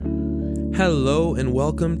Hello and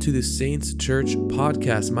welcome to the Saints Church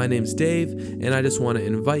podcast. My name's Dave, and I just want to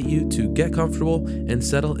invite you to get comfortable and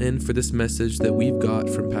settle in for this message that we've got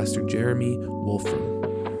from Pastor Jeremy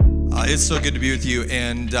Wolfram. It's so good to be with you,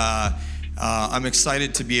 and I'm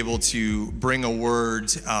excited to be able to bring a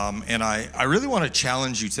word, and I really want to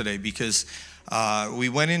challenge you today because we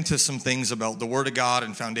went into some things about the Word of God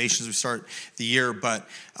and foundations we start the year, but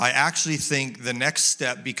I actually think the next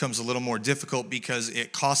step becomes a little more difficult because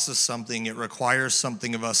it costs us something. It requires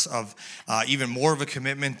something of us of even more of a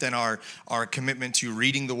commitment than our commitment to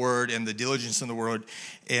reading the Word and the diligence in the Word.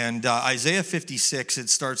 And Isaiah 56, it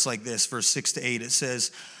starts like this, verse 6 to 8. It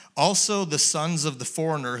says, "Also the sons of the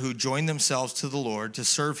foreigner who join themselves to the Lord to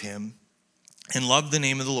serve him, and love the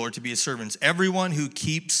name of the Lord to be his servants. Everyone who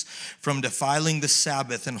keeps from defiling the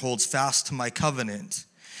Sabbath and holds fast to my covenant."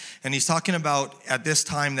 And he's talking about at this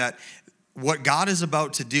time that what God is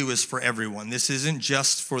about to do is for everyone. This isn't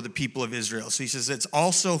just for the people of Israel. So he says it's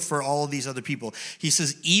also for all of these other people. He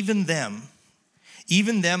says, even them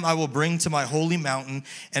I will bring to my holy mountain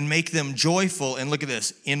and make them joyful. And look at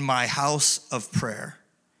this, in my house of prayer.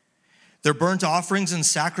 Their burnt offerings and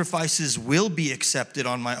sacrifices will be accepted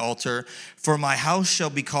on my altar, for my house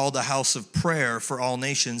shall be called a house of prayer for all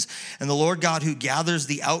nations. And the Lord God who gathers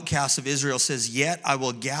the outcasts of Israel says, yet I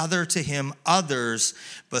will gather to him others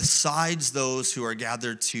besides those who are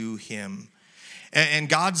gathered to him. And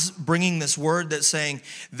God's bringing this word that's saying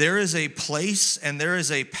there is a place and there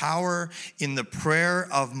is a power in the prayer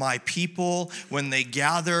of my people when they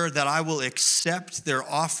gather, that I will accept their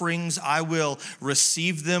offerings. I will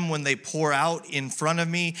receive them when they pour out in front of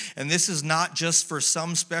me. And this is not just for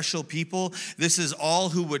some special people. This is all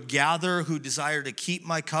who would gather, who desire to keep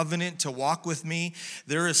my covenant, to walk with me.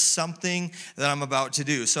 There is something that I'm about to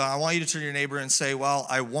do. So I want you to turn to your neighbor and say, well,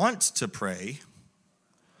 I want to pray.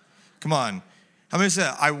 Come on. How many say,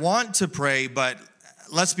 I want to pray, but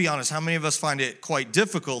let's be honest, how many of us find it quite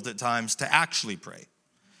difficult at times to actually pray?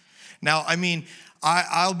 Now, I mean,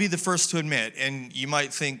 I'll be the first to admit, and you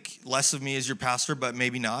might think less of me as your pastor, but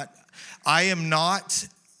maybe not. I am not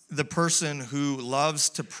the person who loves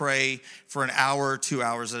to pray for an hour, 2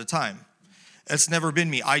 hours at a time. It's never been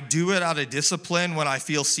me. I do it out of discipline when I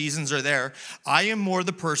feel seasons are there. I am more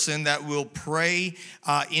the person that will pray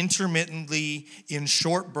intermittently in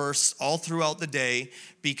short bursts all throughout the day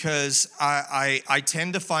because I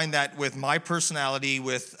tend to find that with my personality,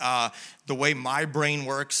 with the way my brain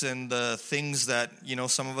works and the things that,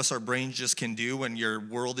 some of us, our brains just can do when your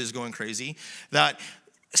world is going crazy, that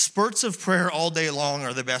spurts of prayer all day long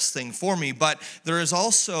are the best thing for me, but there is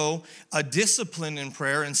also a discipline in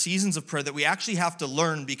prayer and seasons of prayer that we actually have to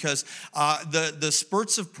learn because the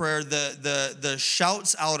spurts of prayer, the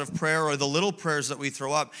shouts out of prayer or the little prayers that we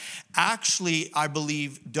throw up actually, I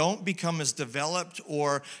believe, don't become as developed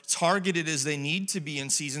or targeted as they need to be in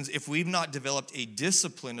seasons if we've not developed a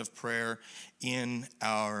discipline of prayer in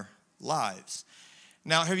our lives.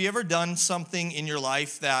 Now, have you ever done something in your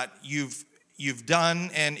life that you've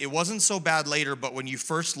done, and it wasn't so bad later, but when you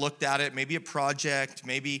first looked at it, maybe a project,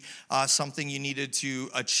 maybe something you needed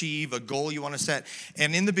to achieve, a goal you want to set,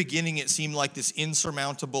 and in the beginning it seemed like this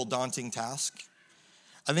insurmountable, daunting task?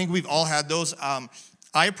 I think we've all had those.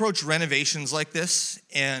 I approach renovations like this,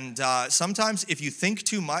 and sometimes if you think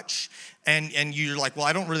too much and you're like, well,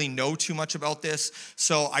 I don't really know too much about this,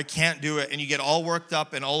 so I can't do it, and you get all worked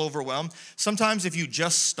up and all overwhelmed. Sometimes if you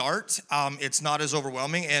just start, it's not as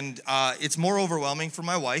overwhelming, and it's more overwhelming for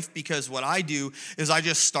my wife because what I do is I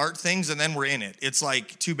just start things and then we're in it. It's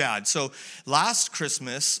like too bad. So last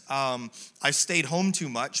Christmas, I stayed home too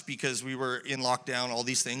much because we were in lockdown, all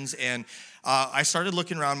these things, and I started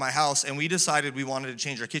looking around my house, and we decided we wanted to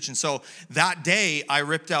change our kitchen. So that day, I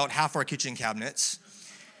ripped out half our kitchen cabinets.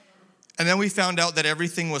 And then we found out that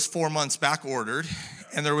everything was 4 months back ordered,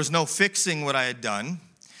 and there was no fixing what I had done.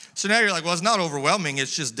 So now you're like, well, it's not overwhelming,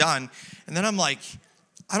 it's just done. And then I'm like,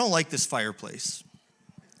 I don't like this fireplace.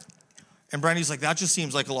 And Brandy's like, that just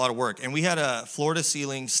seems like a lot of work. And we had a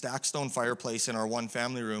floor-to-ceiling stacked stone fireplace in our one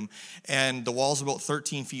family room, and the wall's about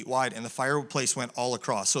 13 feet wide, and the fireplace went all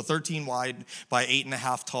across. So 13 wide by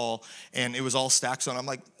 8.5 tall, and it was all stacked stone. I'm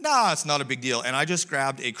like, nah, it's not a big deal. And I just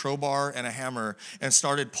grabbed a crowbar and a hammer and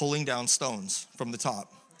started pulling down stones from the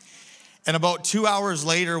top. And about 2 hours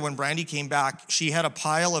later, when Brandy came back, she had a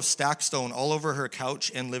pile of stacked stone all over her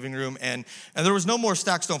couch and living room. And there was no more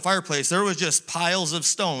stacked stone fireplace. There was just piles of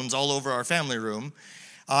stones all over our family room.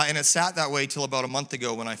 And it sat that way till about a month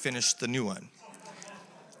ago when I finished the new one.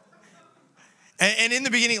 And in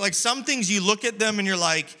the beginning, like some things you look at them and you're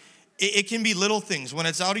like, it can be little things. When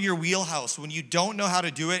it's out of your wheelhouse, when you don't know how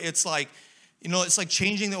to do it, it's like, it's like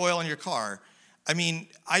changing the oil in your car. I mean,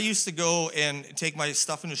 I used to go and take my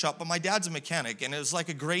stuff in the shop, but my dad's a mechanic, and it was like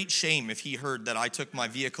a great shame if he heard that I took my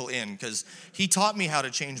vehicle in, because he taught me how to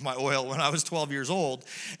change my oil when I was 12 years old,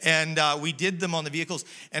 and we did them on the vehicles.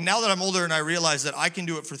 And now that I'm older and I realize that I can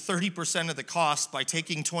do it for 30% of the cost by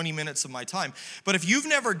taking 20 minutes of my time. But if you've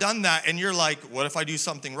never done that and you're like, what if I do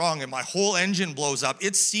something wrong and my whole engine blows up?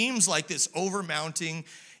 It seems like this overmounting,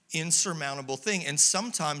 insurmountable thing. And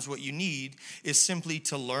sometimes what you need is simply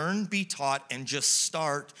to learn, be taught, and just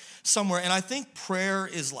start somewhere. And I think prayer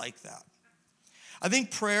is like that. I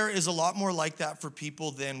think prayer is a lot more like that for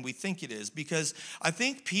people than we think it is, because I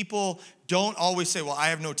think people don't always say, well, I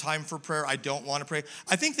have no time for prayer, I don't want to pray.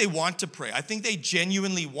 I think they want to pray. I think they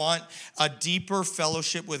genuinely want a deeper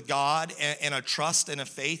fellowship with God and a trust and a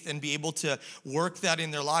faith and be able to work that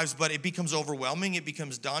in their lives, but it becomes overwhelming, it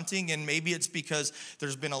becomes daunting, and maybe it's because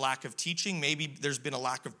there's been a lack of teaching, maybe there's been a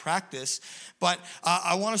lack of practice. But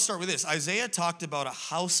I want to start with this. Isaiah talked about a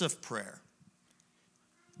house of prayer,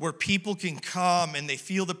 where people can come and they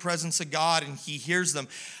feel the presence of God and he hears them.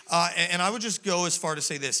 And I would just go as far to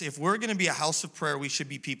say this: if we're going to be a house of prayer, we should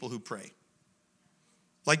be people who pray.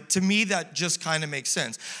 Like, to me, that just kind of makes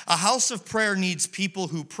sense. A house of prayer needs people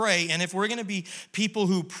who pray. And if we're going to be people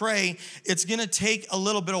who pray, it's going to take a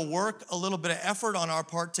little bit of work, a little bit of effort on our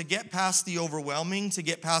part to get past the overwhelming, to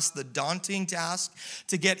get past the daunting task,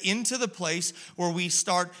 to get into the place where we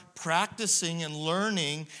start practicing and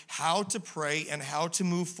learning how to pray and how to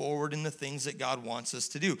move forward in the things that God wants us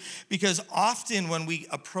to do. Because often when we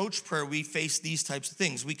approach prayer, we face these types of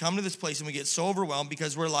things. We come to this place and we get so overwhelmed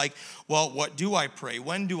because we're like, well, what do I pray?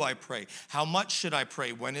 When do I pray? How much should I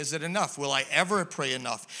pray? When is it enough? Will I ever pray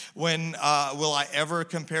enough? When will I ever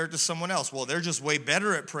compare it to someone else? Well, they're just way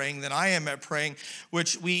better at praying than I am at praying,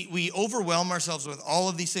 which we overwhelm ourselves with all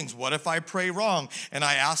of these things. What if I pray wrong and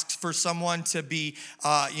I ask for someone to be,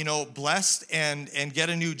 blessed and get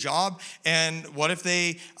a new job? And what if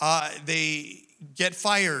they get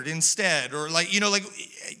fired instead? Or like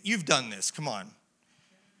you've done this. Come on.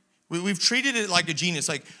 We've treated it like a genius.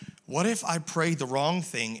 Like, what if I pray the wrong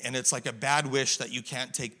thing and it's like a bad wish that you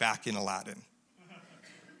can't take back in Aladdin?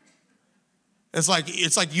 It's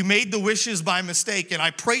like you made the wishes by mistake and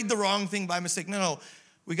I prayed the wrong thing by mistake. No.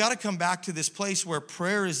 We got to come back to this place where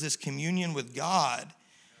prayer is this communion with God,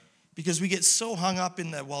 because we get so hung up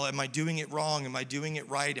in that, well, am I doing it wrong? Am I doing it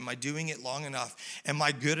right? Am I doing it long enough? Am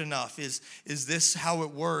I good enough? Is this how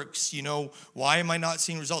it works? Why am I not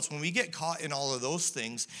seeing results? When we get caught in all of those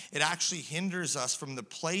things, it actually hinders us from the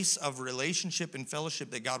place of relationship and fellowship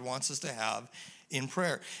that God wants us to have in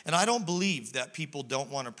prayer. And I don't believe that people don't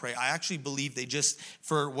want to pray. I actually believe they just,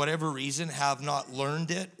 for whatever reason, have not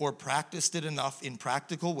learned it or practiced it enough in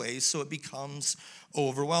practical ways, so it becomes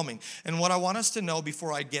overwhelming. And what I want us to know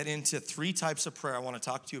before I get into 3 types of prayer I want to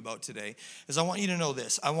talk to you about today is I want you to know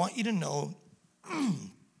this. I want you to know,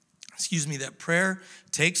 that prayer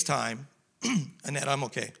takes time. Annette, I'm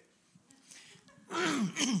okay.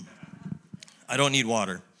 I don't need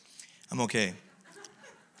water. I'm okay.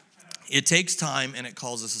 It takes time and it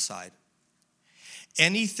calls us aside.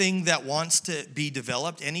 Anything that wants to be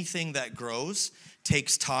developed, anything that grows,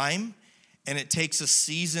 takes time, and it takes a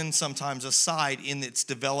season sometimes aside in its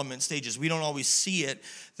development stages. We don't always see it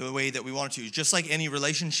the way that we want it to. Just like any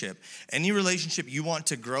relationship you want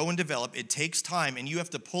to grow and develop, it takes time, and you have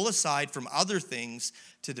to pull aside from other things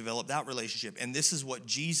to develop that relationship. And this is what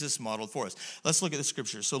Jesus modeled for us. Let's look at the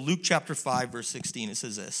scripture. So Luke chapter 5, verse 16, it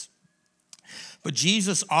says this: "But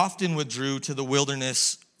Jesus often withdrew to the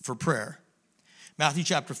wilderness for prayer." Matthew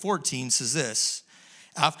chapter 14 says this: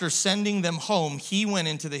 "After sending them home, he went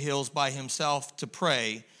into the hills by himself to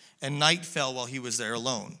pray, and night fell while he was there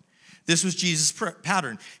alone." This was Jesus'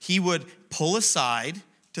 pattern. He would pull aside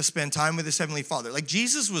to spend time with his heavenly Father. Like,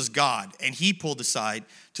 Jesus was God, and he pulled aside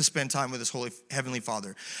to spend time with his holy heavenly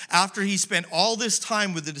Father. After he spent all this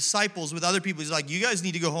time with the disciples, with other people, he's like, you guys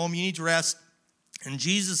need to go home, you need to rest. And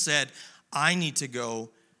Jesus said, I need to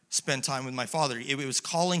go spend time with my Father. It was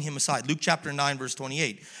calling him aside. Luke chapter 9, verse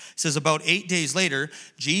 28 says, about 8 days later,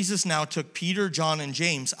 Jesus now took Peter, John, and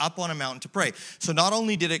James up on a mountain to pray. So not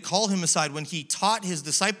only did it call him aside, when he taught his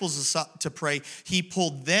disciples to pray, he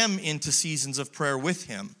pulled them into seasons of prayer with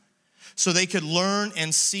him, so they could learn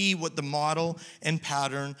and see what the model and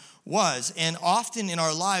pattern was. And often in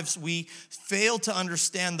our lives, we fail to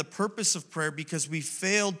understand the purpose of prayer because we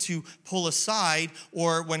failed to pull aside,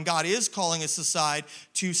 or when God is calling us aside,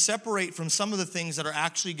 to separate from some of the things that are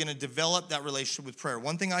actually going to develop that relationship with prayer.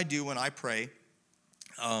 One thing I do when I pray,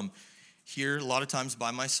 here a lot of times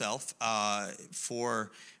by myself,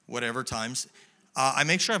 for whatever times, I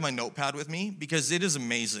make sure I have my notepad with me, because it is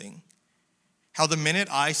amazing How the minute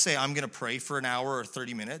I say I'm going to pray for an hour or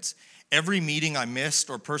 30 minutes, every meeting I missed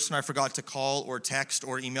or person I forgot to call or text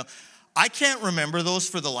or email, I can't remember those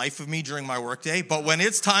for the life of me during my workday, but when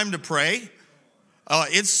it's time to pray, I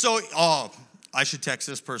should text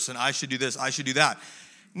this person, I should do this, I should do that.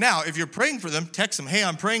 Now, if you're praying for them, text them, hey,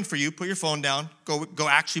 I'm praying for you, put your phone down, go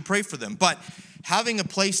actually pray for them. But having a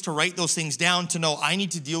place to write those things down to know I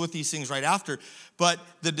need to deal with these things right after. But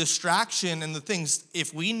the distraction and the things,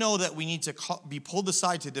 if we know that we need to be pulled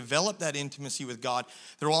aside to develop that intimacy with God,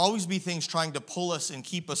 there will always be things trying to pull us and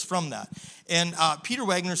keep us from that. And Peter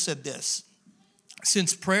Wagner said this,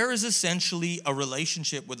 since prayer is essentially a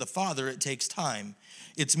relationship with the Father, it takes time.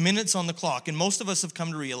 It's minutes on the clock, and most of us have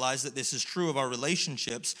come to realize that this is true of our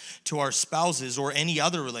relationships to our spouses or any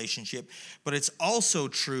other relationship, but it's also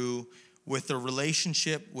true with the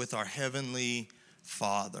relationship with our Heavenly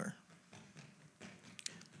Father.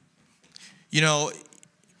 You know,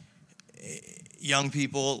 young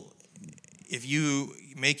people, if you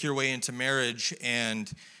make your way into marriage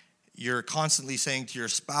and you're constantly saying to your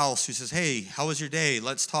spouse who says, hey, how was your day?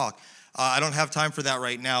 Let's talk. I don't have time for that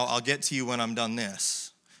right now. I'll get to you when I'm done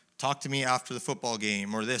this. Talk to me after the football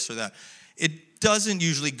game or this or that. It doesn't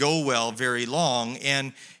usually go well very long.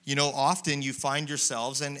 And, you know, often you find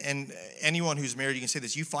yourselves, and anyone who's married, you can say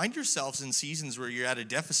this, you find yourselves in seasons where you're at a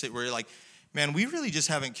deficit where you're like, man, we really just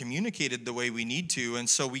haven't communicated the way we need to, and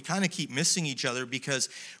so we kind of keep missing each other because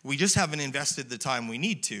we just haven't invested the time we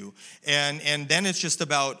need to. And then it's just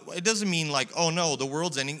about, it doesn't mean like, oh no, the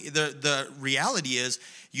world's ending. The reality is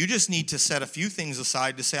you just need to set a few things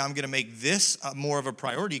aside to say, I'm going to make this more of a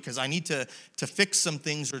priority because I need to fix some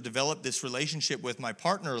things or develop this relationship with my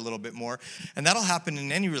partner a little bit more. And that'll happen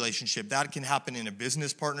in any relationship. That can happen in a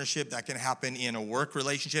business partnership. That can happen in a work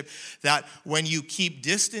relationship. That when you keep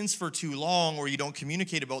distance for too long or you don't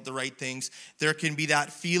communicate about the right things, there can be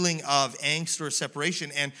that feeling of angst or separation.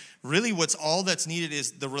 And really all that's needed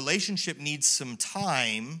is the relationship needs some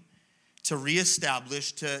time to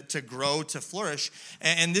reestablish, to grow, to flourish.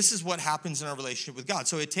 And this is what happens in our relationship with God.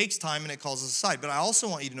 So it takes time and it calls us aside. But I also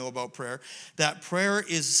want you to know about prayer, that prayer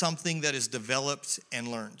is something that is developed and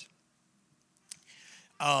learned.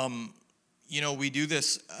 You know, we do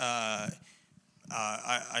this, I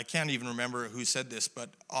can't even remember who said this,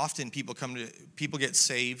 but often people get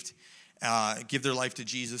saved, give their life to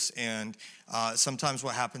Jesus, and sometimes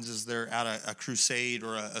what happens is they're at a crusade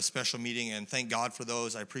or a special meeting, and thank God for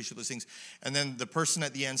those. I appreciate those things. And then the person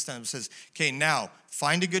at the end stands and says, okay, now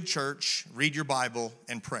find a good church, read your Bible,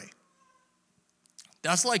 and pray.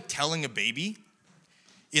 That's like telling a baby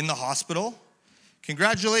in the hospital,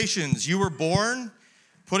 congratulations, you were born,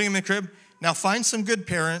 putting him in a crib. Now find some good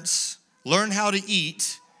parents, learn how to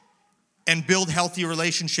eat, and build healthy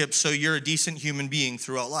relationships so you're a decent human being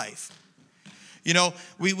throughout life. You know,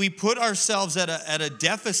 we put ourselves at a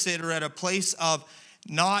deficit or at a place of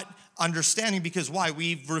not understanding because why?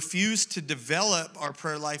 We've refused to develop our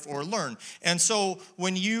prayer life or learn. And so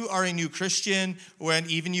when you are a new Christian, when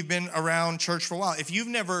even you've been around church for a while, if you've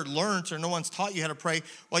never learned or no one's taught you how to pray,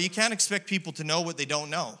 well, you can't expect people to know what they don't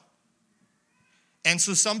know. And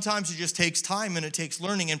so sometimes it just takes time and it takes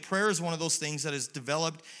learning. And prayer is one of those things that is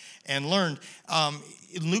developed and learned.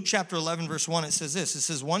 In Luke chapter 11, verse 1, it says this. It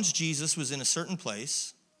says, once Jesus was in a certain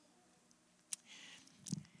place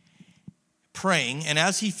praying, and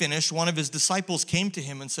as he finished, one of his disciples came to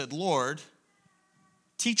him and said, Lord,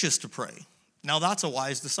 teach us to pray. Now that's a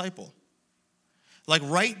wise disciple. Like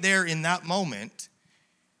right there in that moment,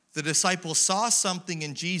 the disciple saw something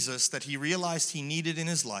in Jesus that he realized he needed in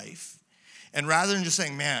his life. And rather than just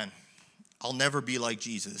saying, man, I'll never be like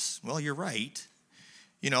Jesus. Well, you're right.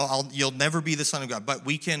 You know, you'll never be the Son of God. But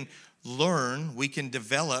we can learn, we can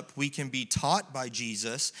develop, we can be taught by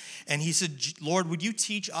Jesus. And he said, Lord, would you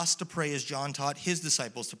teach us to pray as John taught his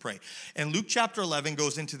disciples to pray? And Luke chapter 11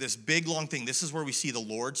 goes into this big, long thing. This is where we see the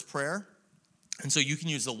Lord's Prayer. And so you can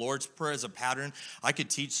use the Lord's Prayer as a pattern. I could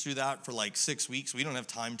teach through that for like 6 weeks. We don't have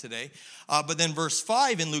time today. But then verse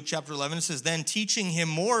 5 in Luke chapter 11, it says, then teaching him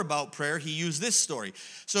more about prayer, he used this story.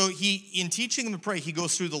 So in teaching him to pray, he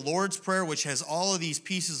goes through the Lord's Prayer, which has all of these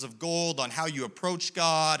pieces of gold on how you approach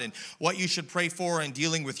God and what you should pray for and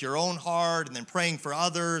dealing with your own heart and then praying for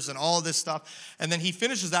others and all of this stuff. And then he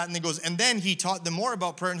finishes that and then goes, and then he taught them more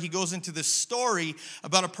about prayer. And he goes into this story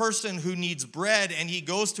about a person who needs bread and he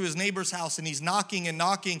goes to his neighbor's house and he's not knocking and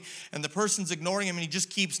knocking, and the person's ignoring him, and he just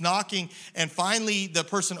keeps knocking. And finally, the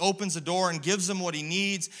person opens the door and gives him what he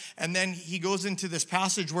needs. And then he goes into this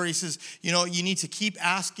passage where he says, you need to keep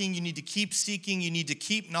asking, you need to keep seeking, you need to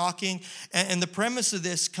keep knocking. And the premise of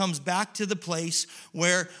this comes back to the place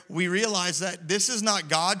where we realize that this is not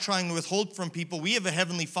God trying to withhold from people. We have a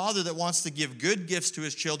heavenly Father that wants to give good gifts to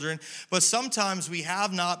his children, but sometimes we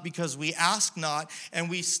have not because we ask not, and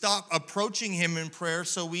we stop approaching him in prayer,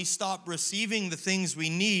 so we stop receiving the things we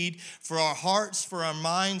need for our hearts, for our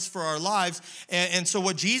minds, for our lives. And so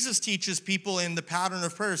what Jesus teaches people in the pattern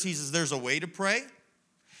of prayers, he says there's a way to pray.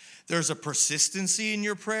 There's a persistency in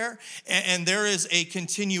your prayer, and there is a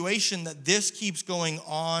continuation that this keeps going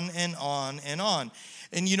on and on and on.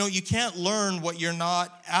 And you can't learn what you're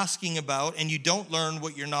not asking about, and you don't learn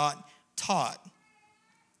what you're not taught.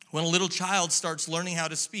 When a little child starts learning how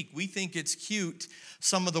to speak, we think it's cute,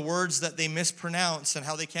 some of the words that they mispronounce and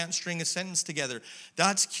how they can't string a sentence together.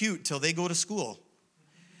 That's cute till they go to school.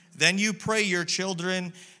 Then you pray your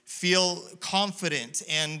children feel confident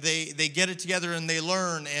and they get it together and they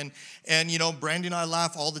learn. And Brandy and I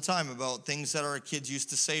laugh all the time about things that our kids used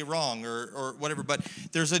to say wrong or whatever. But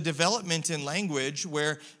there's a development in language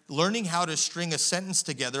where learning how to string a sentence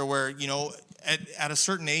together where, at a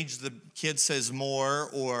certain age, the kid says more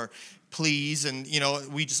or please. And,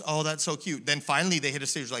 we just, oh, that's so cute. Then finally they hit a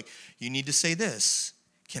stage like, you need to say this.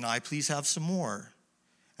 Can I please have some more?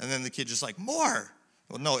 And then the kid just like, more.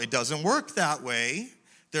 Well, no, it doesn't work that way.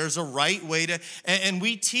 There's a right way to, and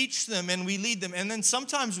we teach them and we lead them. And then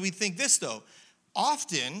sometimes we think this though,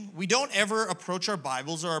 often we don't ever approach our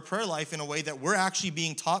Bibles or our prayer life in a way that we're actually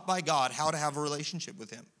being taught by God how to have a relationship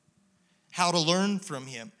with him, how to learn from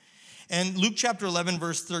him. And Luke chapter 11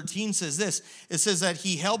 verse 13 says this, it says that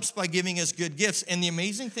he helps by giving us good gifts. And the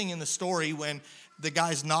amazing thing in the story when the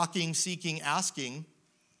guy's knocking, seeking, asking,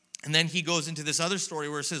 and then he goes into this other story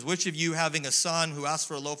where it says, which of you having a son who asks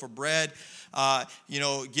for a loaf of bread,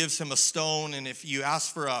 gives him a stone, and if you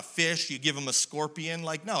ask for a fish, you give him a scorpion?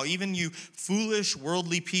 Like, no, even you foolish,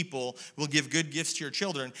 worldly people will give good gifts to your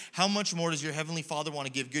children. How much more does your heavenly Father want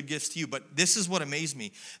to give good gifts to you? But this is what amazed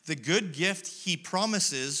me. The good gift he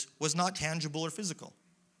promises was not tangible or physical.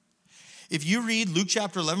 If you read Luke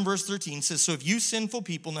chapter 11, verse 13, it says, so if you sinful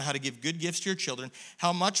people know how to give good gifts to your children,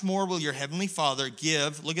 how much more will your heavenly Father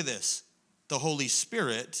give, look at this, the Holy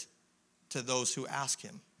Spirit to those who ask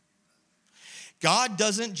him? God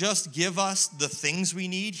doesn't just give us the things we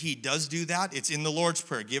need. He does do that. It's in the Lord's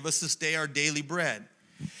Prayer. Give us this day our daily bread.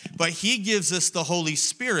 But he gives us the Holy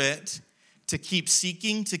Spirit to keep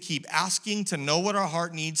seeking, to keep asking, to know what our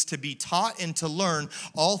heart needs, to be taught and to learn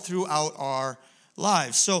all throughout our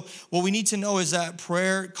lives. So what we need to know is that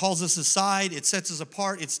prayer calls us aside, it sets us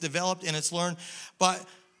apart, it's developed and it's learned. But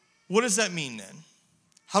what does that mean then?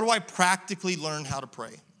 How do I practically learn how to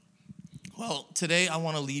pray? Well, today I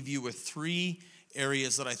want to leave you with 3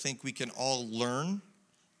 areas that I think we can all learn,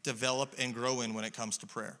 develop, and grow in when it comes to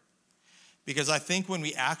prayer. Because I think when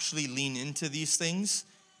we actually lean into these things,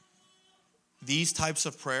 these types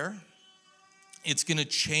of prayer, it's going to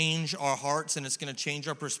change our hearts and it's going to change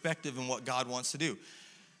our perspective in what God wants to do.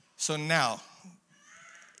 So now,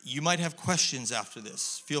 you might have questions after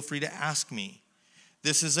this. Feel free to ask me.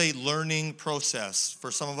 This is a learning process. For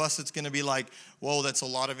some of us, it's going to be like, whoa, that's a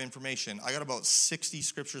lot of information. I got about 60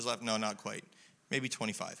 scriptures left. No, not quite. Maybe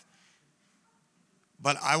 25.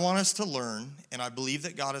 But I want us to learn, and I believe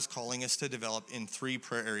that God is calling us to develop in 3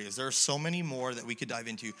 prayer areas. There are so many more that we could dive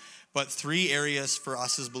into, but 3 areas for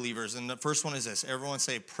us as believers. And the first one is this. Everyone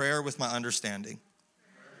say, prayer with my understanding.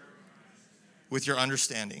 With your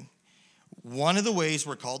understanding. One of the ways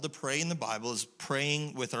we're called to pray in the Bible is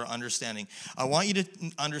praying with our understanding. I want you to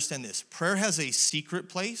understand this. Prayer has a secret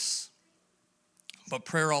place, but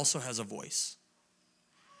prayer also has a voice.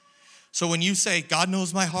 So when you say, God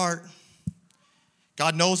knows my heart,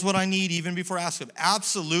 God knows what I need even before I ask him.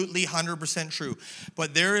 Absolutely 100% true.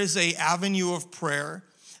 But there is an avenue of prayer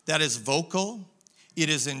that is vocal, it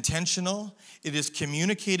is intentional, it is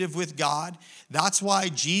communicative with God. That's why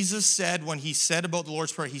Jesus said when he said about the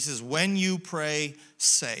Lord's Prayer, he says, when you pray,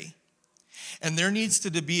 say. And there needs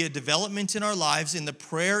to be a development in our lives, in the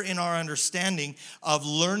prayer, in our understanding of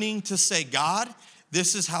learning to say, God,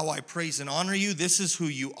 this is how I praise and honor you. This is who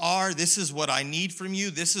you are. This is what I need from you.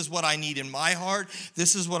 This is what I need in my heart.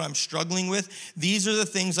 This is what I'm struggling with. These are the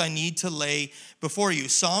things I need to lay before you.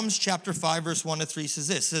 Psalms chapter 5, verse 1-3 says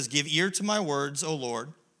this. It says, give ear to my words, O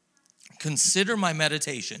Lord. Consider my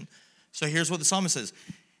meditation. So here's what the psalmist says.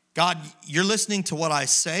 God, you're listening to what I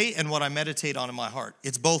say and what I meditate on in my heart.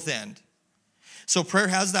 It's both end. So prayer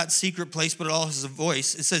has that secret place, but it also has a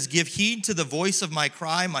voice. It says, give heed to the voice of my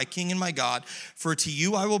cry, my King and my God. For to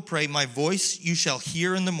you I will pray. My voice you shall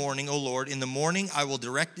hear in the morning, O Lord. In the morning I will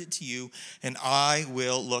direct it to you, and I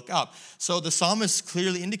will look up. So the psalmist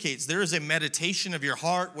clearly indicates there is a meditation of your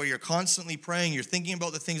heart where you're constantly praying. You're thinking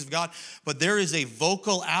about the things of God. But there is a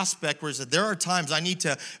vocal aspect where there are times I need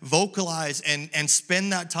to vocalize and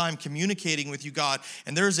spend that time communicating with you, God.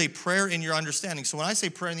 And there is a prayer in your understanding. So when I say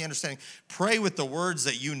prayer in the understanding, pray with the words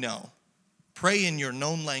that you know. Pray in your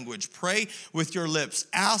known language. Pray with your lips.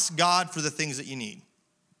 Ask God for the things that you need.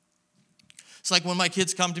 It's like when my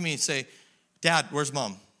kids come to me and say, Dad, where's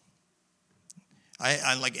Mom?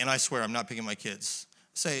 And I swear I'm not picking my kids.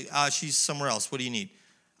 Say, she's somewhere else. What do you need?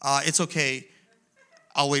 It's okay.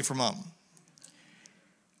 I'll wait for Mom.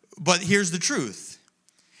 But here's the truth.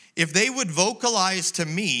 If they would vocalize to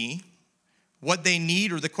me what they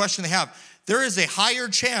need or the question they have, there is a higher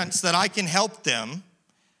chance that I can help them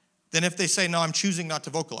than if they say, no, I'm choosing not to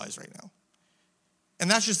vocalize right now.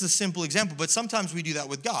 And that's just a simple example. But sometimes we do that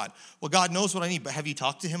with God. Well, God knows what I need, but have you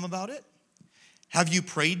talked to him about it? Have you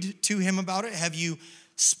prayed to him about it? Have you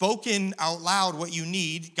spoken out loud what you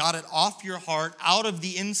need, got it off your heart, out of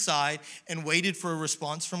the inside, and waited for a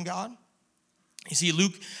response from God? You see,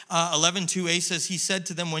 Luke 11:2a says, he said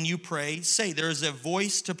to them, when you pray, say, there is a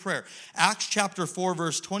voice to prayer. Acts chapter 4,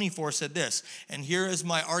 verse 24 said this, and here is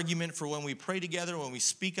my argument for when we pray together, when we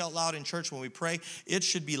speak out loud in church, when we pray, it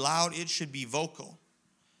should be loud, it should be vocal.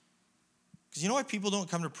 Because you know why people don't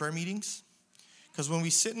come to prayer meetings? Because when we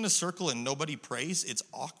sit in a circle and nobody prays, it's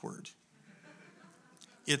awkward.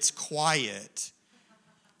 It's quiet.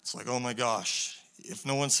 It's like, oh my gosh, if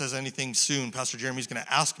no one says anything soon, Pastor Jeremy's going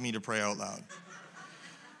to ask me to pray out loud.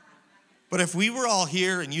 But if we were all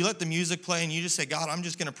here and you let the music play and you just say, God, I'm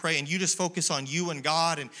just going to pray, and you just focus on you and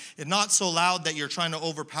God and not so loud that you're trying to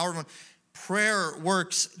overpower everyone, prayer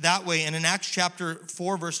works that way. And in Acts chapter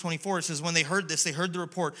 4, verse 24, it says, when they heard this, they heard the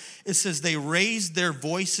report. It says they raised their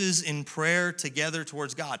voices in prayer together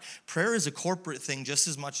towards God. Prayer is a corporate thing just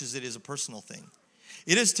as much as it is a personal thing.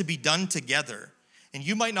 It is to be done together. And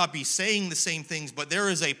you might not be saying the same things, but there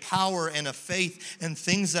is a power and a faith and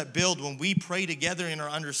things that build when we pray together in our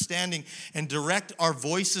understanding and direct our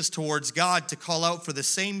voices towards God to call out for the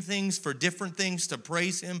same things, for different things, to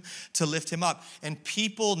praise him, to lift him up. And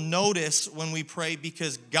people notice when we pray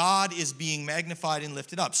because God is being magnified and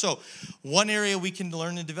lifted up. So one area we can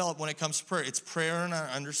learn and develop when it comes to prayer, it's prayer and our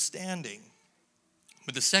understanding.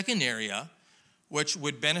 But the second area, which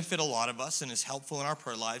would benefit a lot of us and is helpful in our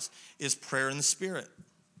prayer lives, is prayer in the Spirit.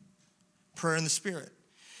 Prayer in the Spirit.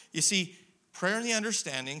 You see, prayer in the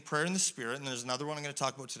understanding, prayer in the Spirit, and there's another one I'm going to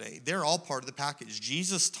talk about today, they're all part of the package.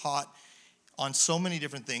 Jesus taught on so many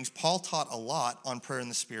different things. Paul taught a lot on prayer in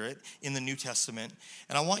the Spirit in the New Testament.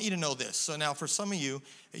 And I want you to know this. So now for some of you,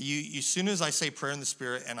 as soon as I say prayer in the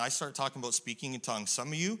Spirit and I start talking about speaking in tongues, some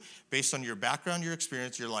of you, based on your background, your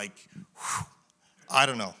experience, you're like, I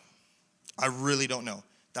don't know. I really don't know.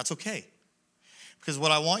 That's okay. Because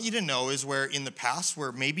what I want you to know is where in the past,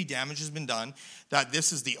 where maybe damage has been done, that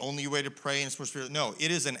this is the only way to pray and it's spirit. No, it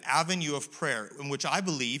is an avenue of prayer, in which I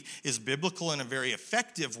believe is biblical and a very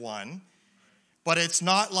effective one. But it's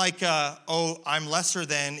not like, I'm lesser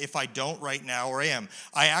than if I don't right now, or I am.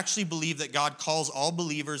 I actually believe that God calls all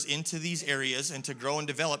believers into these areas and to grow and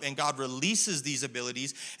develop, and God releases these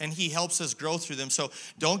abilities, and he helps us grow through them. So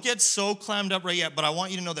don't get so clammed up right yet, but I want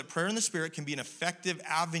you to know that prayer in the Spirit can be an effective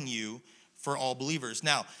avenue for all believers.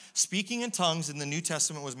 Now, speaking in tongues in the New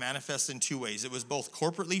Testament was manifest in two ways. It was both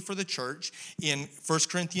corporately for the church in 1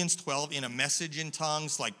 Corinthians 12 in a message in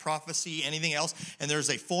tongues like prophecy, anything else, and there's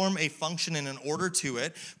a form, a function, and an order to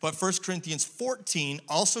it. But 1 Corinthians 14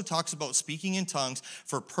 also talks about speaking in tongues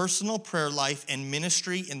for personal prayer life and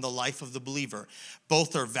ministry in the life of the believer.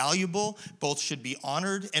 Both are valuable, both should be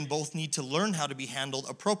honored, and both need to learn how to be handled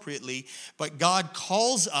appropriately. But God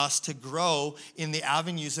calls us to grow in the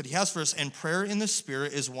avenues that he has for us, and prayer in the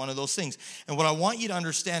Spirit is one of those things. And what I want you to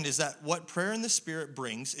understand is that what prayer in the Spirit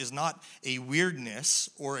brings is not a weirdness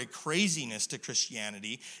or a craziness to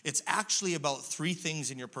Christianity. It's actually about three things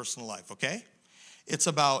in your personal life, okay? It's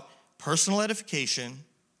about personal edification,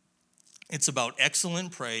 it's about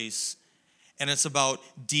excellent praise, and it's about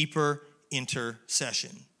deeper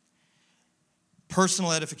intercession.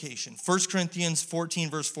 Personal edification. 1 Corinthians 14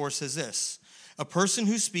 verse 4 says this, a person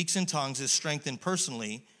who speaks in tongues is strengthened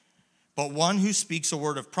personally, but one who speaks a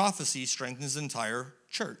word of prophecy strengthens the entire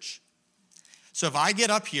church. So if I get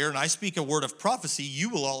up here and I speak a word of prophecy, you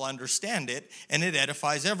will all understand it, and it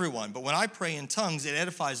edifies everyone. But when I pray in tongues, it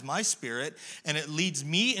edifies my spirit, and it leads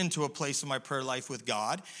me into a place of my prayer life with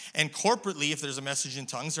God. And corporately, if there's a message in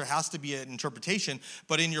tongues, there has to be an interpretation.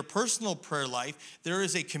 But in your personal prayer life, there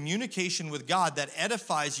is a communication with God that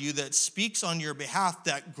edifies you, that speaks on your behalf,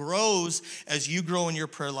 that grows as you grow in your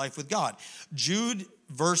prayer life with God. Jude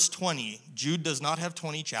verse 20, Jude does not have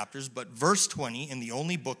 20 chapters, but verse 20 in the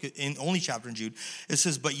only chapter in Jude, it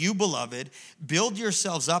says, "But you, beloved, build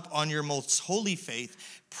yourselves up on your most holy faith,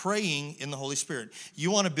 praying in the Holy Spirit."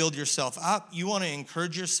 You want to build yourself up. You want to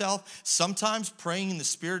encourage yourself. Sometimes praying in the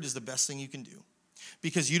Spirit is the best thing you can do,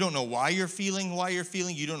 because you don't know why you're feeling.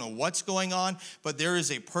 You don't know what's going on, but there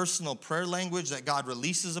is a personal prayer language that God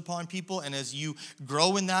releases upon people, and as you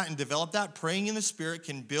grow in that and develop that, praying in the Spirit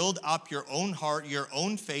can build up your own heart, your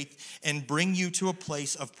own faith, and bring you to a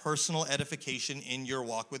place of personal edification in your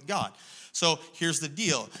walk with God. So here's the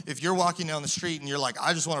deal. If you're walking down the street and you're like,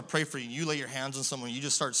 I just want to pray for you, you lay your hands on someone, you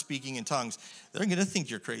just start speaking in tongues, they're going to think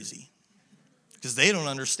you're crazy because they don't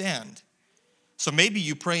understand. So maybe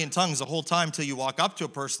you pray in tongues the whole time till you walk up to a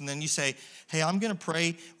person, then you say, hey, I'm going to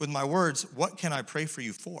pray with my words. What can I pray for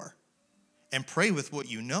you for? And pray with what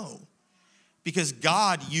you know. Because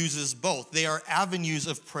God uses both. They are avenues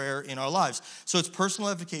of prayer in our lives. So it's personal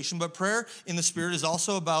edification, but prayer in the Spirit is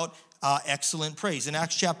also about excellent praise. In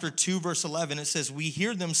Acts chapter 2, verse 11, it says, we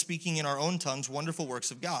hear them speaking in our own tongues, wonderful works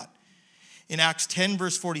of God. In Acts 10,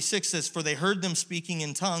 verse 46 says, for they heard them speaking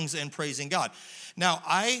in tongues and praising God. Now,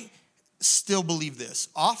 I still believe this.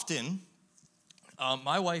 Often,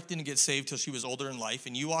 my wife didn't get saved till she was older in life,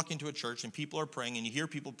 and you walk into a church and people are praying and you hear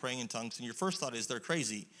people praying in tongues, and your first thought is they're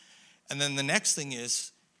crazy. And then the next thing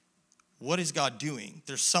is, what is God doing?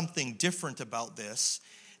 There's something different about this,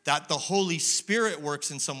 that the Holy Spirit works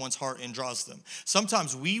in someone's heart and draws them.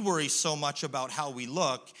 Sometimes we worry so much about how we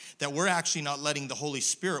look that we're actually not letting the Holy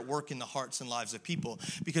Spirit work in the hearts and lives of people.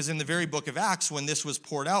 Because in the very book of Acts, when this was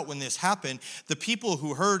poured out, when this happened, the people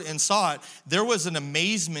who heard and saw it, there was an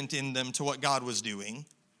amazement in them to what God was doing.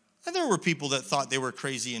 And there were people that thought they were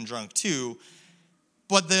crazy and drunk too.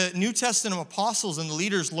 But the New Testament apostles and the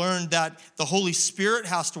leaders learned that the Holy Spirit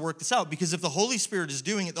has to work this out, because if the Holy Spirit is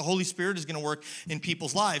doing it, the Holy Spirit is going to work in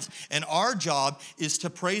people's lives. And our job is to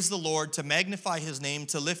praise the Lord, to magnify his name,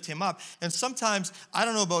 to lift him up. And sometimes, I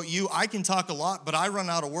don't know about you, I can talk a lot, but I run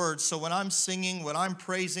out of words. So when I'm singing, when I'm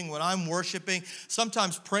praising, when I'm worshiping,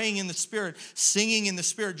 sometimes praying in the Spirit, singing in the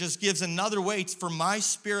Spirit just gives another way for my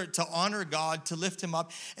spirit to honor God, to lift him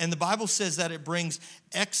up. And the Bible says that it brings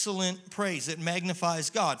excellent praise. It magnifies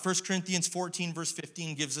God. 1 Corinthians 14, verse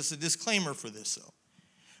 15 gives us a disclaimer for this, though.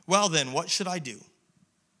 Well then, what should I do?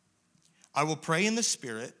 I will pray in the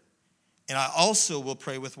Spirit, and I also will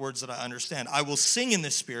pray with words that I understand. I will sing in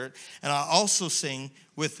the Spirit, and I also sing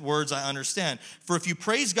with words I understand. For if you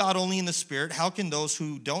praise God only in the Spirit, how can those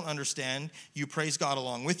who don't understand you praise God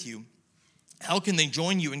along with you? How can they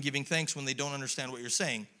join you in giving thanks when they don't understand what you're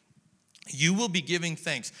saying? You will be giving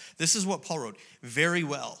thanks. This is what Paul wrote, very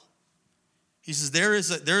well. He says there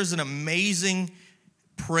is an amazing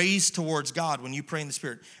praise towards God when you pray in the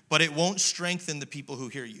Spirit, but it won't strengthen the people who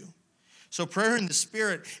hear you. So prayer in the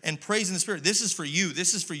Spirit and praise in the Spirit, this is for you.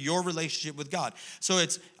 This is for your relationship with God. So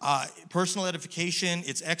it's personal edification,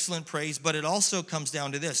 it's excellent praise, but it also comes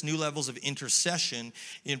down to this, new levels of intercession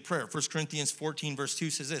in prayer. 1 Corinthians 14, verse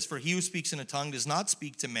 2 says this, for he who speaks in a tongue does not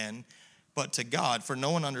speak to men, but to God, for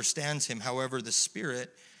no one understands him. However, in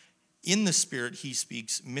the Spirit, he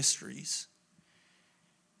speaks mysteries.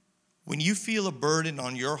 When you feel a burden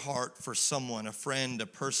on your heart for someone, a friend, a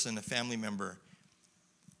person, a family member,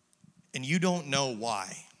 and you don't know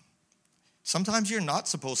why, sometimes you're not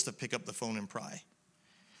supposed to pick up the phone and pray.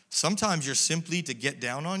 Sometimes you're simply to get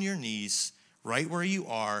down on your knees right where you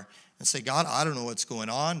are and say, God, I don't know what's going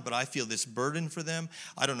on, but I feel this burden for them.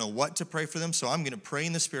 I don't know what to pray for them, so I'm going to pray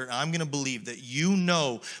in the Spirit. And I'm going to believe that you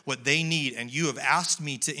know what they need, and you have asked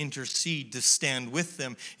me to intercede, to stand with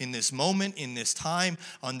them in this moment, in this time,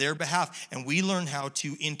 on their behalf. And we learn how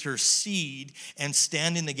to intercede and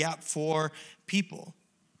stand in the gap for people.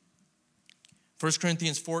 1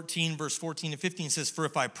 Corinthians 14, verse 14 to 15 says, for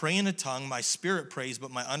if I pray in a tongue, my spirit prays, but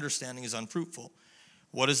my understanding is unfruitful.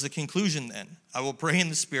 What is the conclusion then? I will pray in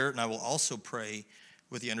the Spirit, and I will also pray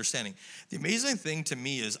with the understanding. The amazing thing to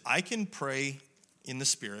me is I can pray in the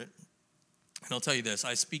Spirit, and I'll tell you this,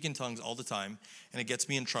 I speak in tongues all the time, and it gets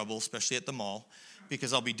me in trouble, especially at the mall,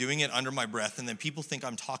 because I'll be doing it under my breath, and then people think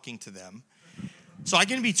I'm talking to them. So I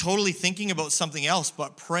can be totally thinking about something else,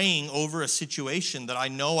 but praying over a situation that I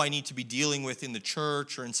know I need to be dealing with in the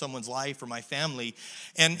church or in someone's life or my family.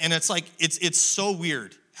 And it's like, it's so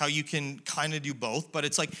weird how you can kind of do both, but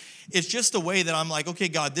it's just a way that I'm like, okay,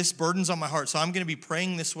 God, this burden's on my heart, so I'm going to be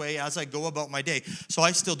praying this way as I go about my day. So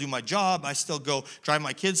I still do my job, I still go drive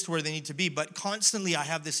my kids to where they need to be, but constantly I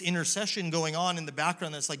have this intercession going on in the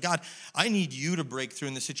background that's like, God, I need you to break through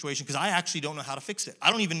in this situation because I actually don't know how to fix it. I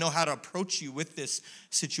don't even know how to approach you with this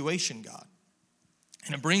situation, God.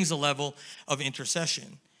 And it brings a level of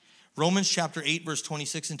intercession. Romans chapter 8, verse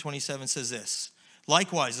 26 and 27 says this,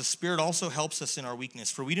 likewise, the Spirit also helps us in our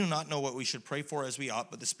weakness, for we do not know what we should pray for as we ought,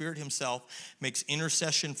 but the Spirit himself makes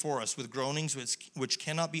intercession for us with groanings which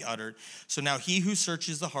cannot be uttered. So now he who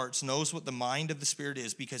searches the hearts knows what the mind of the Spirit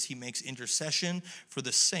is, because he makes intercession for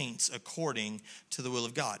the saints according to the will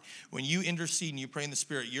of God. When you intercede and you pray in the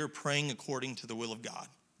Spirit, you're praying according to the will of God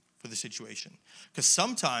for the situation. Because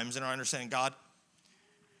sometimes in our understanding, God,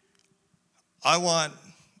 I want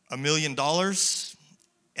 $1 million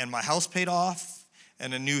and my house paid off,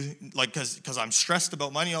 and a new, because I'm stressed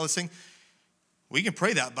about money, all this thing. We can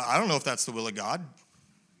pray that, but I don't know if that's the will of God.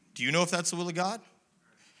 Do you know if that's the will of God?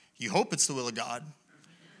 You hope it's the will of God.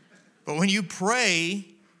 But when you pray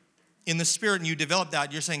in the Spirit and you develop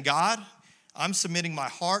that, you're saying, God, I'm submitting my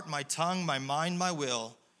heart, my tongue, my mind, my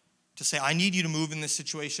will to say, I need you to move in this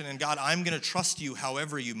situation. And God, I'm going to trust you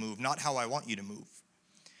however you move, not how I want you to move.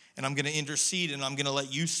 And I'm going to intercede and I'm going to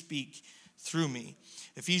let you speak through me.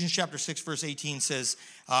 Ephesians chapter 6, verse 18 says,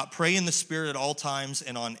 pray in the Spirit at all times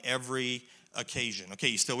and on every occasion. Okay,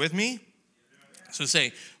 you still with me? So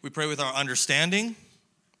say, we pray with our understanding.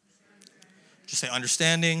 Just say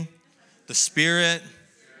understanding, the Spirit.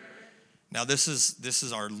 Now this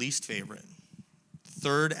is our least favorite.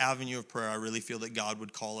 Third avenue of prayer I really feel that God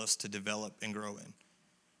would call us to develop and grow in.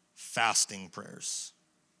 Fasting prayers.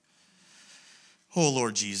 Oh,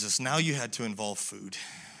 Lord Jesus, now you had to involve food.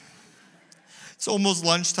 It's almost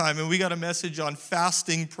lunchtime, and we got a message on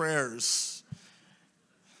fasting prayers.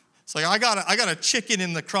 It's like, I got a chicken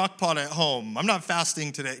in the crock pot at home. I'm not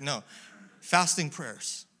fasting today. No, fasting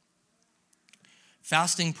prayers.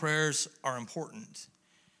 Fasting prayers are important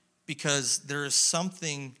because there is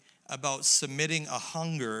something about submitting a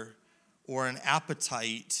hunger or an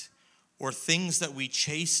appetite or things that we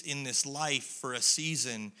chase in this life for a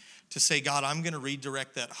season to say, God, I'm going to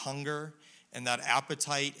redirect that hunger and that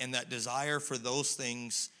appetite and that desire for those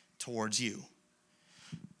things towards you.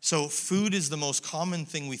 So food is the most common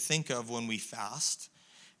thing we think of when we fast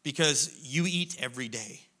because you eat every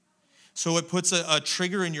day. So it puts a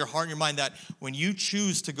trigger in your heart and your mind that when you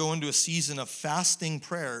choose to go into a season of fasting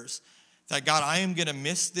prayers, that God, I am going to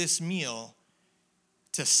miss this meal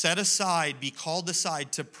to set aside, be called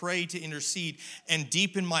aside, to pray, to intercede, and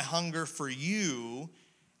deepen my hunger for you.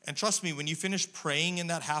 And trust me, when you finish praying in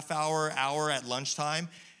that half hour at lunchtime,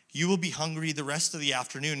 you will be hungry the rest of the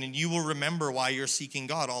afternoon, and you will remember why you're seeking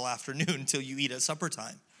God all afternoon until you eat at supper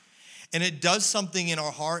time. And it does something in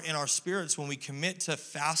our heart and our spirits when we commit to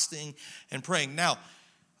fasting and praying. Now,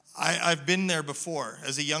 I've been there before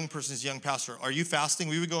as a young person, as a young pastor. Are you fasting?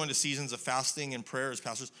 We would go into seasons of fasting and prayer as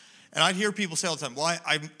pastors. And I'd hear people say all the time, well,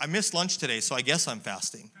 I missed lunch today, so I guess I'm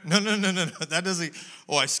fasting. No. That doesn't,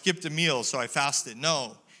 I skipped a meal, so I fasted.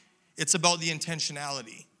 No, it's about the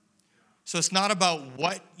intentionality. So it's not about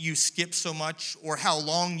what you skip so much or how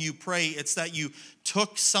long you pray. It's that you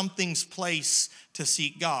took something's place to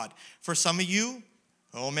seek God. For some of you,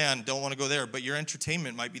 oh man, don't want to go there, but your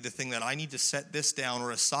entertainment might be the thing that I need to set this down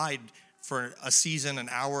or aside for a season, an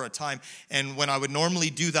hour, a time. And when I would normally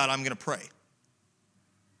do that, I'm going to pray.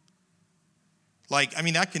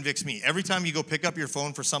 That convicts me. Every time you go pick up your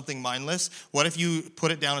phone for something mindless, what if you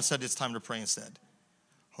put it down and said it's time to pray instead?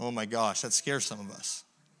 Oh my gosh, that scares some of us.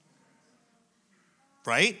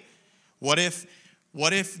 Right? What if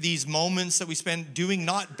these moments that we spend doing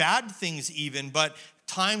not bad things even, but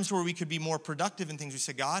times where we could be more productive in things, we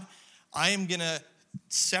say, God, I am going to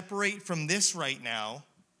separate from this right now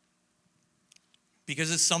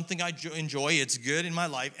because it's something I enjoy, it's good in my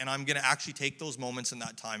life, and I'm going to actually take those moments in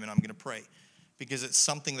that time and I'm going to pray because it's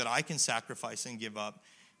something that I can sacrifice and give up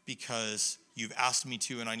because you've asked me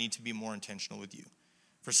to and I need to be more intentional with you.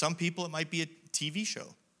 For some people, it might be a TV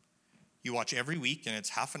show. You watch every week and it's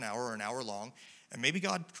half an hour or an hour long, and maybe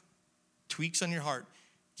God tweaks on your heart.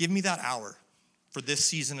 Give me that hour for this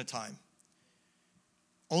season of time.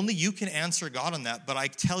 Only you can answer God on that, but I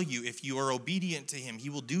tell you, if you are obedient to him, he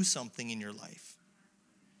will do something in your life.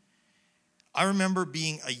 I remember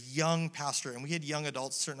being a young pastor, and we had young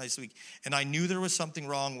adults certain nights a week, and I knew there was something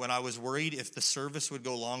wrong when I was worried if the service would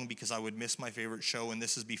go long because I would miss my favorite show, and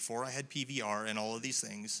this is before I had PVR and all of these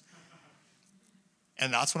things.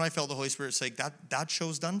 And that's when I felt the Holy Spirit say, that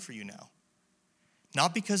show's done for you now.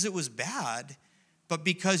 Not because it was bad, but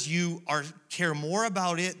because you care more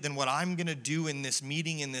about it than what I'm going to do in this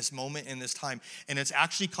meeting, in this moment, in this time. And it's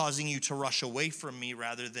actually causing you to rush away from me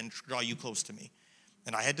rather than draw you close to me.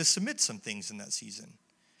 And I had to submit some things in that season.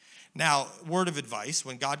 Now, word of advice,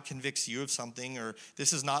 when God convicts you of something, or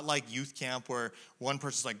this is not like youth camp where one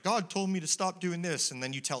person's like, God told me to stop doing this, and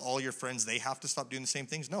then you tell all your friends they have to stop doing the same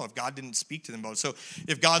things. No, if God didn't speak to them about it. So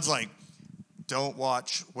if God's like, don't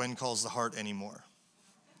watch When Calls the Heart anymore.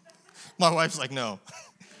 My wife's like, no.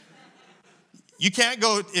 You can't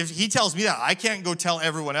go, if he tells me that, I can't go tell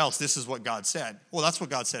everyone else this is what God said. Well, that's what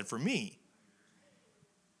God said for me.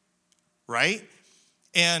 Right?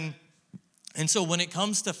 And so when it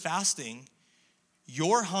comes to fasting,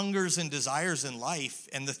 your hungers and desires in life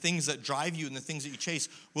and the things that drive you and the things that you chase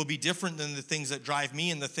will be different than the things that drive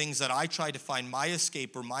me and the things that I try to find my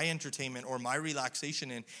escape or my entertainment or my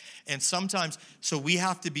relaxation in. And sometimes, so we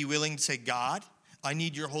have to be willing to say, God, I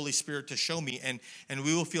need your Holy Spirit to show me. And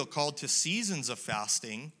we will feel called to seasons of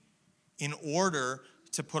fasting in order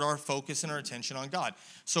to put our focus and our attention on God.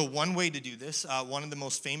 So one way to do this, one of the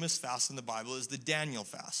most famous fasts in the Bible is the Daniel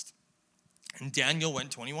fast. And Daniel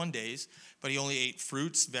went 21 days, but he only ate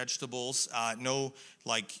fruits, vegetables, no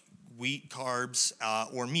like wheat, carbs,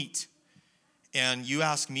 or meat. And you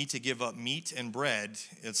ask me to give up meat and bread,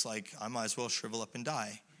 it's like I might as well shrivel up and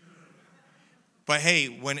die. But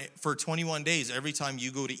hey, for 21 days, every time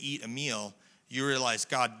you go to eat a meal, you realize,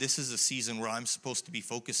 God, this is a season where I'm supposed to be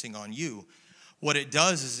focusing on you. What it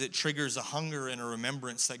does is it triggers a hunger and a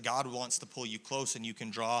remembrance that God wants to pull you close and you can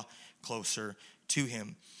draw closer to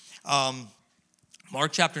him.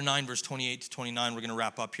 Mark chapter 9, verse 28 to 29, we're going to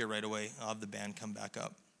wrap up here right away. I'll have the band come back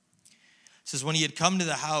up. It says, when he had come to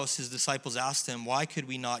the house, his disciples asked him, why could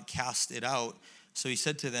we not cast it out? So he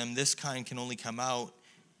said to them, this kind can only come out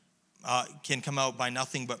by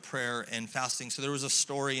nothing but prayer and fasting. So there was a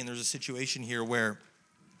story and there's a situation here where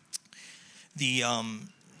the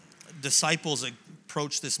disciples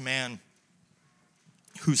approached this man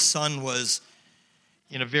whose son was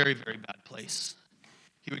in a very, very bad place.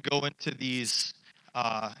 He would go into these,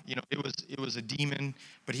 it was a demon,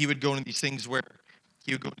 but he would go into these things where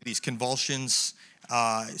he would go into these convulsions.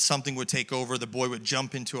 Something would take over. The boy would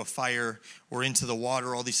jump into a fire or into the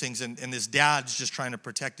water, all these things. And this dad's just trying to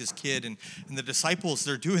protect his kid. And the disciples,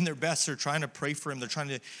 they're doing their best. They're trying to pray for him. They're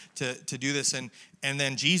trying to do this. And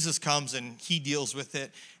then Jesus comes and he deals with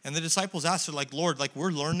it. And the disciples asked her, like, Lord, like, we're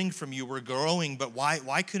learning from you. We're growing. But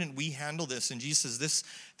why couldn't we handle this? And Jesus says,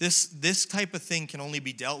 this type of thing can only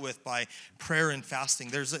be dealt with by prayer and fasting.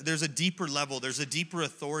 There's a deeper level. There's a deeper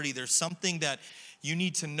authority. There's something that you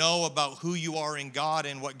need to know about who you are in God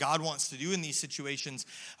and what God wants to do in these situations.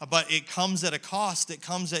 But it comes at a cost. It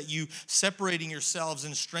comes at you separating yourselves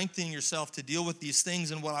and strengthening yourself to deal with these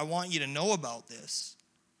things. And what I want you to know about this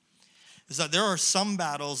is that there are some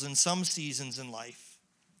battles and some seasons in life.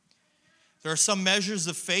 There are some measures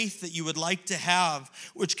of faith that you would like to have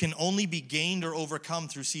which can only be gained or overcome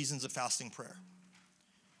through seasons of fasting prayer.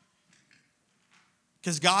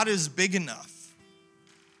 Because God is big enough.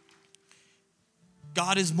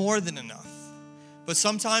 God is more than enough. But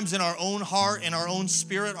sometimes in our own heart, in our own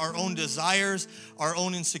spirit, our own desires, our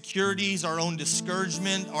own insecurities, our own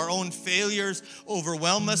discouragement, our own failures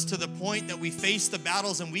overwhelm us to the point that we face the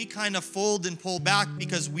battles and we kind of fold and pull back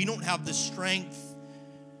because we don't have the strength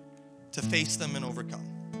to face them and overcome.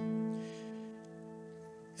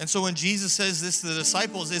 And so when Jesus says this to the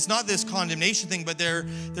disciples, it's not this condemnation thing, but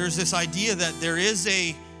there's this idea that there is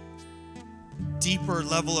a deeper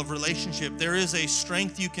level of relationship. There is a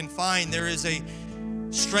strength you can find. There is a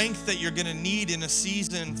strength that you're going to need in a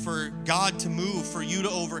season for God to move, for you to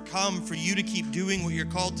overcome, for you to keep doing what you're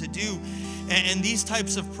called to do. And these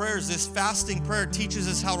types of prayers, this fasting prayer teaches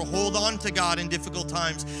us how to hold on to God in difficult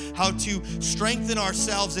times, how to strengthen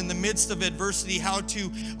ourselves in the midst of adversity, how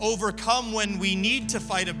to overcome when we need to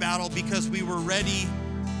fight a battle because we were ready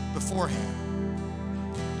beforehand.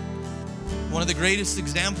 One of the greatest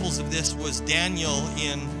examples of this was Daniel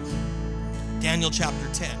in Daniel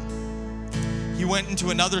chapter 10. He went into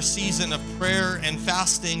another season of prayer and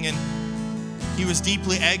fasting, and he was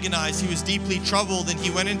deeply agonized. He was deeply troubled, and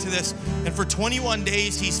he went into this. And for 21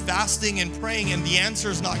 days, he's fasting and praying, and the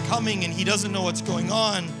answer's not coming, and he doesn't know what's going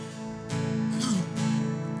on.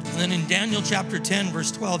 And then in Daniel chapter 10,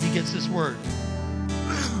 verse 12, he gets this word.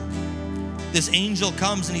 This angel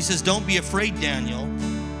comes, and he says, don't be afraid, Daniel.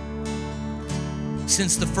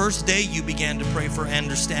 Since the first day you began to pray for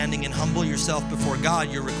understanding and humble yourself before God,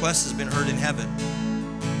 your request has been heard in heaven.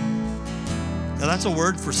 Now that's a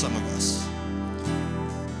word for some of us.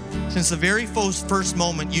 Since the very first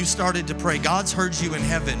moment you started to pray, God's heard you in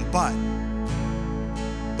heaven,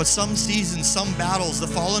 but But some seasons, some battles, the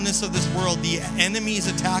fallenness of this world, the enemy's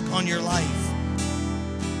attack on your life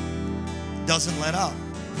doesn't let up.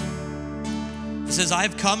 He says,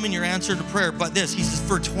 I've come in your answer to prayer. But this, he says,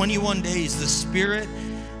 for 21 days, the spirit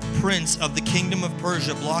prince of the kingdom of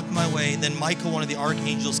Persia blocked my way. Then Michael, one of the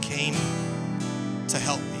archangels, came to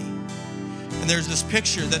help me. And there's this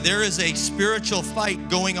picture that there is a spiritual fight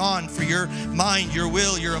going on for your mind, your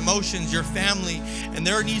will, your emotions, your family. And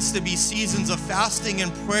there needs to be seasons of fasting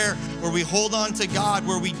and prayer where we hold on to God,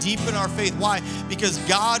 where we deepen our faith. Why? Because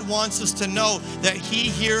God wants us to know that he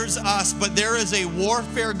hears us, but there is a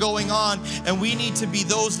warfare going on, and we need to be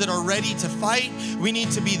those that are ready to fight. We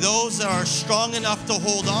need to be those that are strong enough to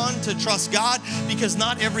hold on, to trust God, because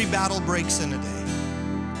not every battle breaks in a day.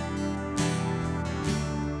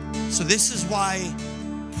 So this is why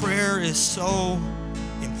prayer is so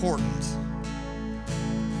important.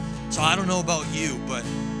 So I don't know about you, but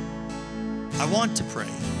I want to pray.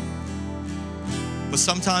 But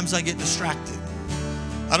sometimes I get distracted.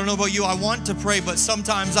 I don't know about you, I want to pray, but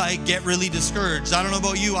sometimes I get really discouraged. I don't know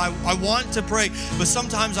about you, I want to pray, but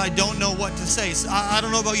sometimes I don't know what to say. I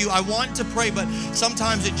don't know about you, I want to pray, but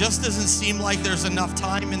sometimes it just doesn't seem like there's enough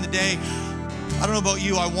time in the day. I don't know about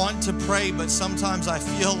you, I want to pray, but sometimes I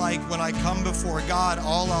feel like when I come before God,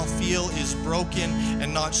 all I'll feel is broken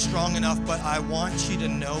and not strong enough. But I want you to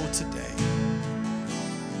know today,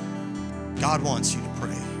 God wants you to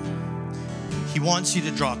pray. He wants you to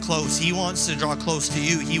draw close. He wants to draw close to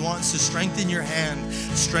you. He wants to strengthen your hand,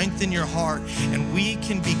 strengthen your heart, and we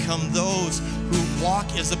can become those who walk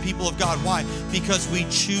as the people of God. Why? Because we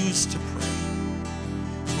choose to pray.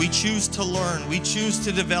 We choose to learn, we choose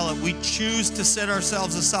to develop, we choose to set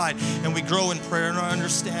ourselves aside, and we grow in prayer and our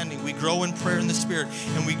understanding. We grow in prayer in the Spirit,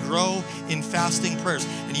 and we grow in fasting prayers.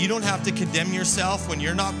 And you don't have to condemn yourself when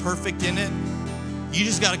you're not perfect in it. You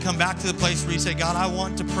just got to come back to the place where you say, God, I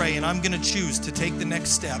want to pray, and I'm going to choose to take the next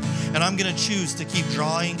step, and I'm going to choose to keep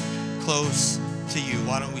drawing close to you.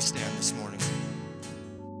 Why don't we stand this morning?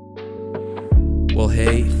 Well,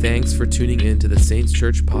 hey, thanks for tuning in to the Saints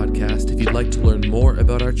Church podcast. If you'd like to learn more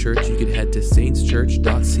about our church, you can head to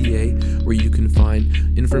saintschurch.ca, where you can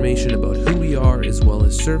find information about who we are, as well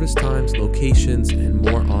as service times, locations, and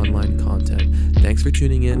more online content. Thanks for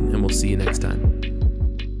tuning in, and we'll see you next time.